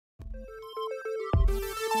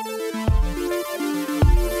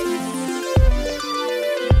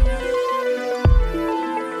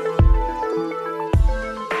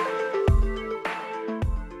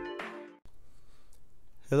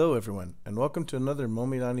everyone, and welcome to another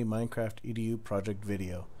Momilani Minecraft EDU project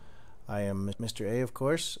video. I am Mr. A, of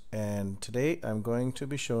course, and today I'm going to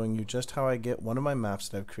be showing you just how I get one of my maps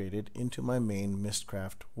that I've created into my main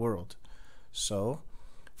Mystcraft world. So,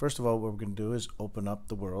 first of all, what we're going to do is open up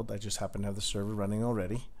the world. I just happen to have the server running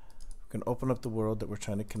already. We're going to open up the world that we're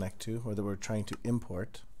trying to connect to, or that we're trying to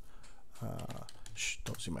import.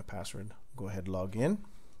 Don't see my password. Go ahead, log in.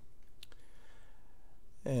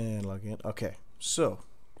 And log in. Okay, so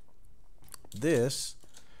this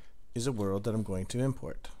is a world that I'm going to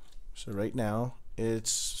import. So right now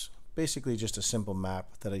it's basically just a simple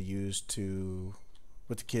map that I use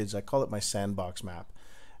with the kids. I call it my sandbox map,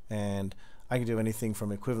 and I can do anything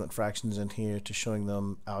from equivalent fractions in here to showing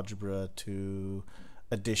them algebra to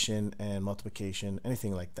addition and multiplication,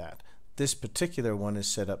 anything like that. This particular one is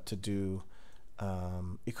set up to do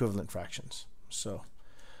equivalent fractions. So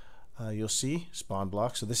you'll see spawn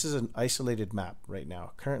blocks. So this is an isolated map right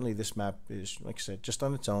now. Currently this map is, like I said, just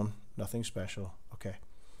on its own, nothing special. Okay,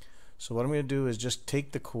 so what I'm going to do is just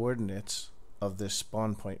take the coordinates of this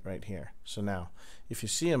spawn point right here. So now if you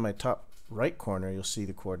see in my top right corner, you'll see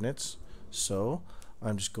the coordinates. So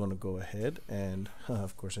I'm just going to go ahead and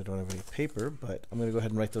of course I don't have any paper, but I'm going to go ahead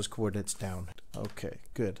and write those coordinates down. Okay,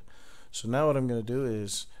 good. So now what I'm going to do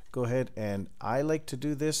is go ahead, and I like to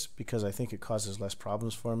do this because I think it causes less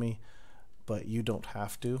problems for me, but you don't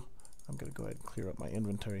have to. I'm going to go ahead and clear up my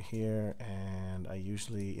inventory here, and I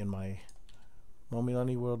usually in my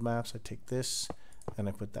Momilani world maps I take this and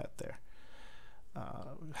I put that there.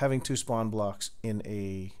 Having two spawn blocks in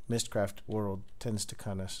a Mystcraft world tends to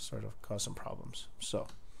kind of sort of cause some problems. So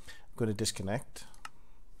I'm going to disconnect.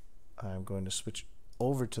 I'm going to switch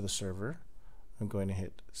over to the server. I'm going to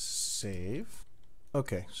hit save.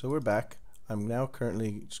 Okay, so we're back. I'm now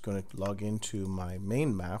currently just going to log into my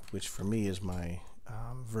main map, which for me is my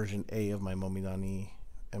version A of my Momilani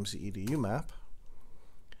MCEDU map.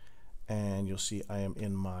 And you'll see I am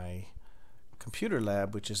in my computer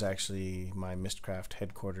lab, which is actually my Mystcraft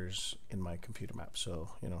headquarters in my computer map. So,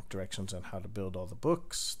 you know, directions on how to build all the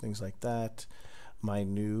books, things like that. My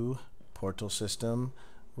new portal system,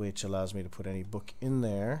 which allows me to put any book in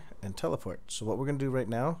there and teleport. So what we're going to do right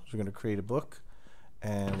now is we're going to create a book,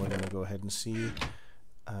 and we're going to go ahead and see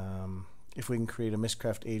if we can create a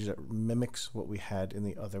Mystcraft age that mimics what we had in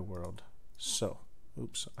the other world. So,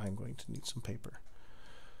 oops, I'm going to need some paper.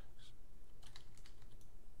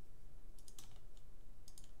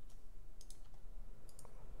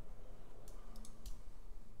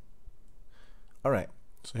 Alright,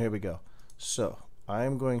 so here we go. So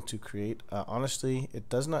I'm going to create, honestly, it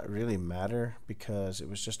does not really matter because it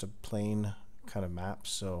was just a plain kind of map.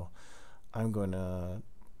 So I'm going to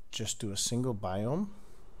just do a single biome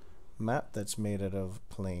map that's made out of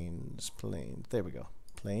plains. There we go.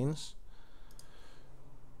 Plains.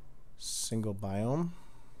 Single biome.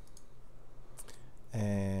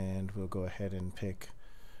 And we'll go ahead and pick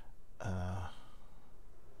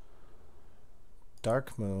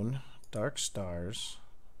dark moon, dark stars,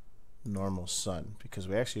 normal sun, because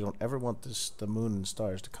we actually don't ever want the moon and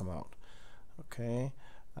stars to come out. Okay,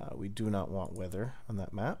 we do not want weather on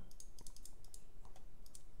that map.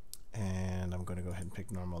 And I'm going to go ahead and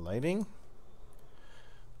pick normal lighting.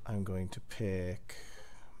 I'm going to pick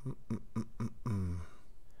I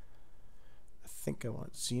think I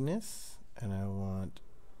want zenith, and I want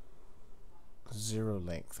 0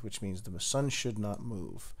 length, which means the sun should not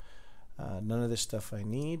move. None of this stuff I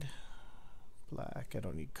need. Black, I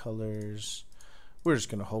don't need colors. We're just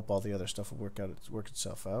going to hope all the other stuff will work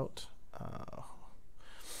itself out.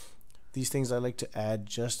 These things I like to add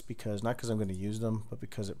just because, not because I'm going to use them, but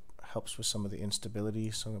because it helps with some of the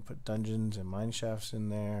instability. So I'm going to put dungeons and mine shafts in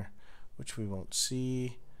there, which we won't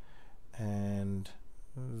see, and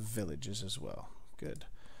villages as well. Good.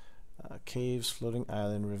 Caves, floating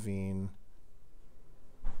island, ravine,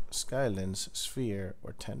 skylands, sphere,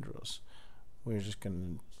 or tendrils. We're just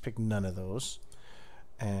going to pick none of those.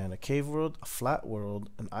 And a cave world, a flat world,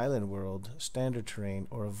 an island world, standard terrain,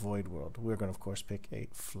 or a void world. We're going to, of course, pick a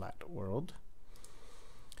flat world.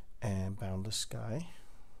 And boundless sky.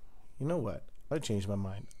 You know what? I changed my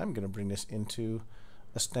mind. I'm going to bring this into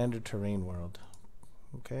a standard terrain world.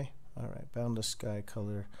 Okay? Alright, boundless sky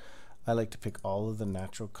color. I like to pick all of the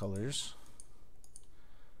natural colors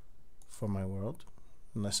for my world,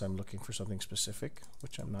 unless I'm looking for something specific,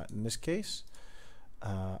 which I'm not in this case.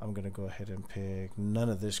 I'm going to go ahead and pick none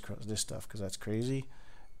of this stuff because that's crazy,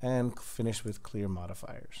 and finish with clear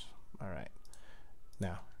modifiers. Alright.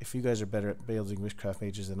 Now, if you guys are better at building Mystcraft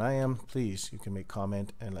mages than I am, please, you can make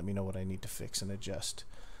comment and let me know what I need to fix and adjust.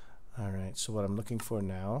 Alright, so what I'm looking for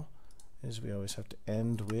now is we always have to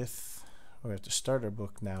end with or we have to start our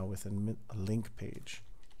book now with a link page.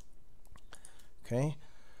 Okay,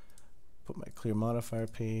 put my clear modifier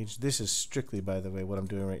page. This is strictly, by the way, what I'm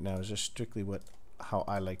doing right now is just strictly how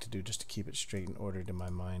I like to do, just to keep it straight and ordered in my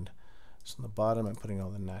mind. So on the bottom, I'm putting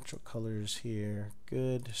all the natural colors here.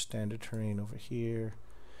 Good. Standard terrain over here.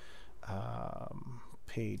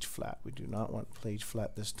 Page flat. We do not want page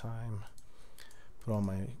flat this time. Put all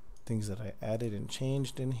my things that I added and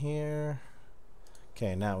changed in here.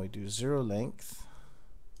 Okay, now we do 0 length.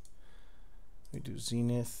 We do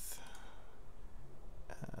zenith.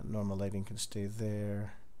 Normal lighting can stay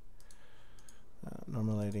there.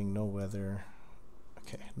 Normal lighting, no weather.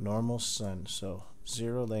 Okay, normal sun. So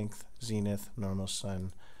 0 length, zenith, normal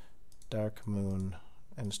sun, dark moon,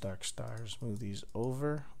 and dark stars. Move these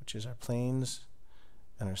over, which is our planes,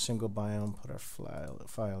 and our single biome. Put our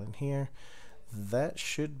file in here. That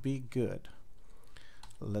should be good.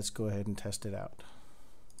 Let's go ahead and test it out.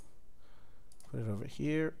 Put it over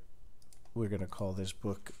here. We're going to call this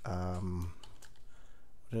book, what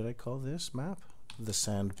did I call this map? The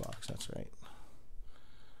sandbox, that's right.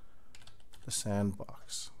 The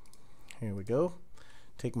sandbox. Here we go.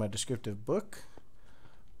 Take my descriptive book,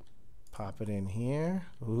 pop it in here.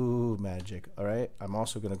 Ooh, magic. All right, I'm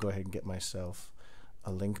also going to go ahead and get myself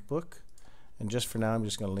a link book. And just for now, I'm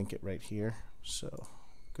just going to link it right here. So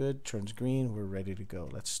good, turns green, we're ready to go.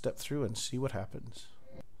 Let's step through and see what happens.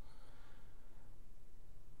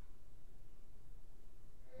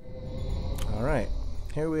 All right,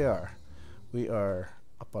 here we are. We are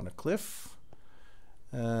up on a cliff.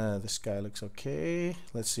 The sky looks okay.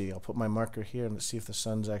 Let's see, I'll put my marker here and let's see if the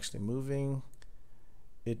sun's actually moving.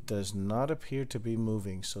 It does not appear to be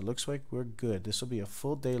moving, so it looks like we're good. This will be a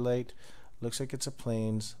full daylight. Looks like it's a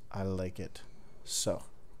plains. I like it. So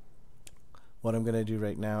what I'm going to do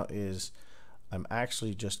right now is I'm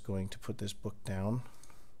actually just going to put this book down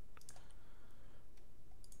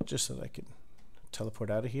just so that I can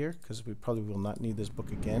teleport out of here, because we probably will not need this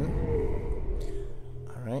book again.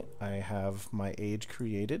 Alright, I have my age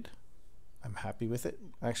created. I'm happy with it.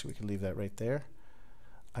 Actually, we can leave that right there.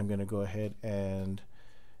 I'm going to go ahead and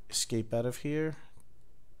escape out of here,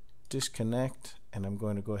 disconnect, and I'm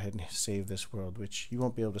going to go ahead and save this world, which you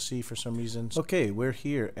won't be able to see for some reason. Okay, we're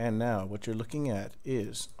here, and now what you're looking at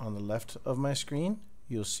is on the left of my screen,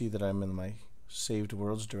 you'll see that I'm in my saved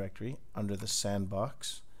worlds directory under the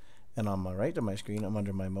sandbox, and on my right of my screen, I'm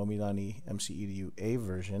under my Momilani MCEDU A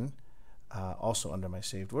version, also under my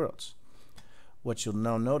saved worlds. What you'll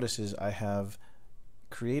now notice is I have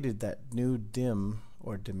created that new dim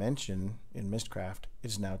or dimension in Mystcraft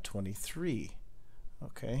is now 23.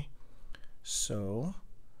 Okay, so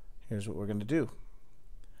here's what we're going to do.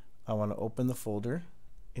 I want to open the folder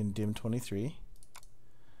in dim 23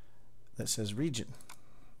 that says region.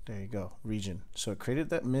 There you go, region. So it created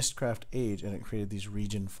that Mystcraft age and it created these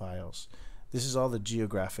region files. This is all the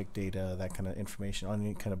geographic data, that kind of information, on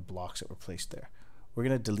any kind of blocks that were placed there. We're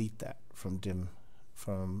going to delete that from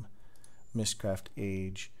Mystcraft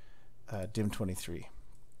age dim 23.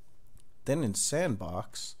 Then in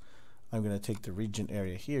sandbox, I'm going to take the region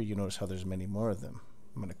area here. You notice how there's many more of them.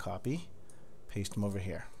 I'm going to copy, paste them over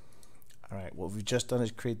here. All right, what we've just done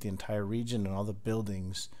is create the entire region, and all the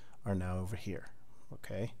buildings are now over here.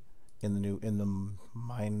 Okay, in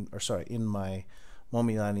my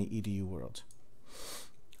Momilani EDU world.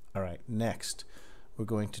 All right, next we're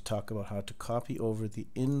going to talk about how to copy over the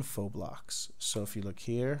info blocks. So if you look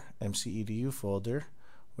here, MCEDU folder,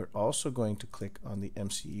 we're also going to click on the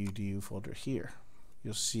MCEDU folder here.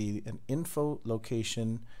 You'll see an info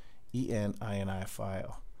location ENINI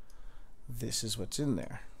file. This is what's in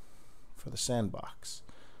there for the sandbox.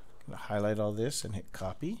 I'm going to highlight all this and hit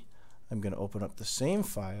copy. I'm going to open up the same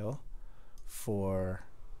file for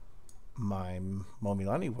my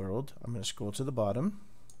Momilani world. I'm going to scroll to the bottom,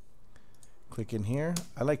 click in here.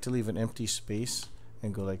 I like to leave an empty space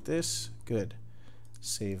and go like this. Good.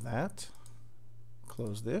 Save that.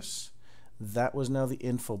 Close this. That was now the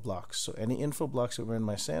info blocks. So any info blocks that were in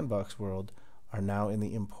my sandbox world are now in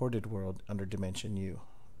the imported world under dimension U,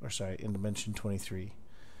 in dimension 23.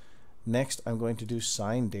 Next, I'm going to do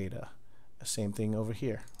sign data. Same thing over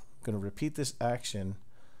here. I'm going to repeat this action.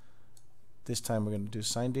 This time we're going to do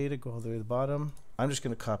sign data, go all the way to the bottom. I'm just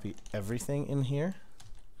going to copy everything in here,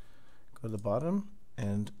 go to the bottom,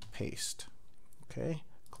 and paste. Okay,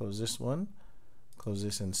 close this one, close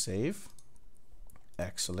this and save.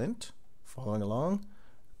 Excellent. Following along?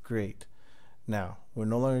 Great. Now, we're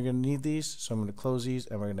no longer going to need these, so I'm going to close these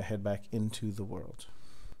and we're going to head back into the world.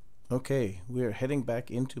 Okay, we are heading back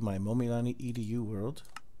into my Momilani EDU world,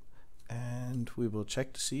 and we will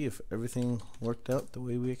check to see if everything worked out the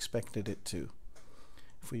way we expected it to.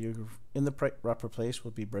 If we're in the proper place,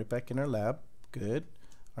 we'll be right back in our lab. Good.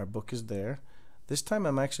 Our book is there. This time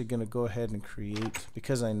I'm actually going to go ahead and create,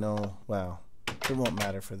 because I know, well, it won't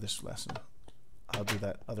matter for this lesson. I'll do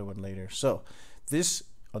that other one later. So this,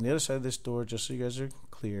 on the other side of this door, just so you guys are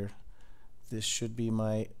clear, this should be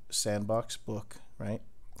my sandbox book, right?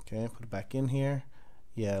 Okay, put it back in here.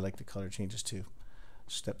 Yeah, I like the color changes too.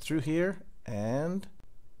 Step through here and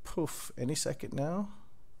poof, any second now.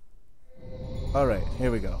 All right,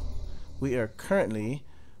 here we go. We are currently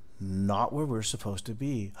not where we're supposed to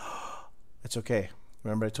be. It's okay.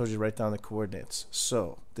 Remember I told you to write down the coordinates.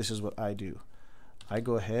 So this is what I do. I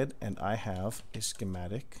go ahead and I have a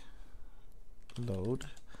schematic load,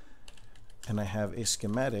 and I have a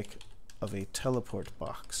schematic of a teleport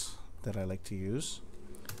box that I like to use.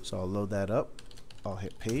 So I'll load that up. I'll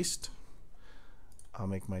hit paste. I'll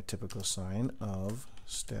make my typical sign of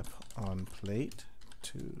step on plate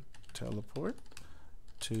to teleport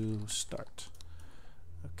to start.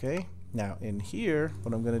 Okay, now in here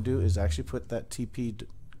what I'm going to do is actually put that TP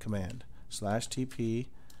command /TP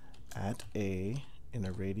at A in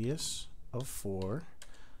a radius of 4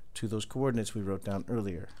 to those coordinates we wrote down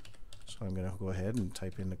earlier. So I'm going to go ahead and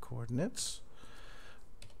type in the coordinates.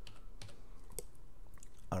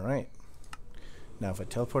 Alright, now if I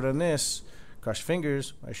teleport on this, cross your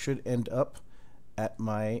fingers, I should end up at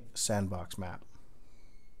my sandbox map.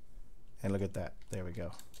 And look at that, there we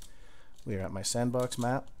go. We are at my sandbox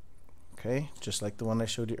map. Okay, just like the one I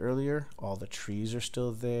showed you earlier, all the trees are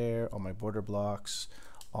still there, all my border blocks,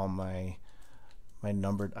 all my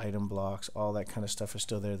numbered item blocks, all that kind of stuff is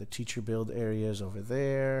still there. The teacher build area is over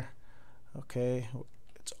there. Okay,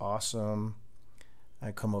 it's awesome.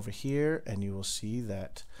 I come over here and you will see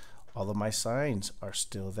that all of my signs are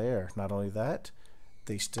still there. Not only that,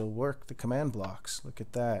 they still work, the command blocks. Look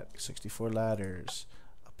at that, 64 ladders,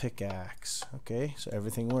 a pickaxe. Okay, so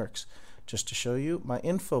everything works. Just to show you, my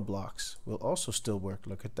info blocks will also still work.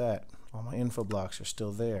 Look at that, all my info blocks are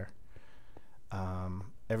still there.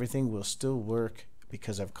 Everything will still work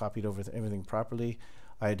because I've copied over everything properly.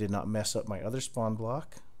 I did not mess up my other spawn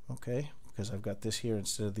block, okay, because I've got this here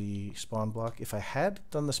instead of the spawn block. If I had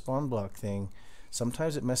done the spawn block thing,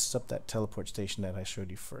 sometimes it messes up that teleport station that I showed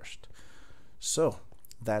you first. So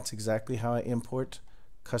that's exactly how I import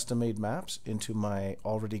custom-made maps into my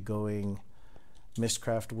already going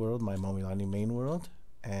Mystcraft world, my Momilani main world.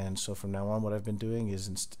 And so from now on what I've been doing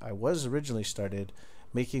is, I was originally started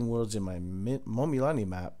making worlds in my Momilani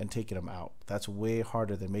map and taking them out. That's way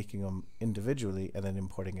harder than making them individually and then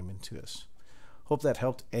importing them into this. Hope that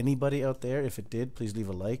helped anybody out there. If it did, please leave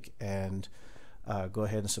a like and go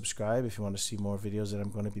ahead and subscribe if you want to see more videos that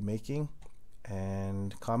I'm going to be making.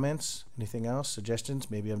 And comments, anything else,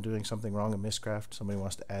 suggestions, maybe I'm doing something wrong in Mystcraft, somebody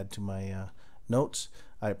wants to add to my notes,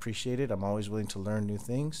 I appreciate it. I'm always willing to learn new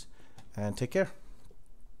things, and take care.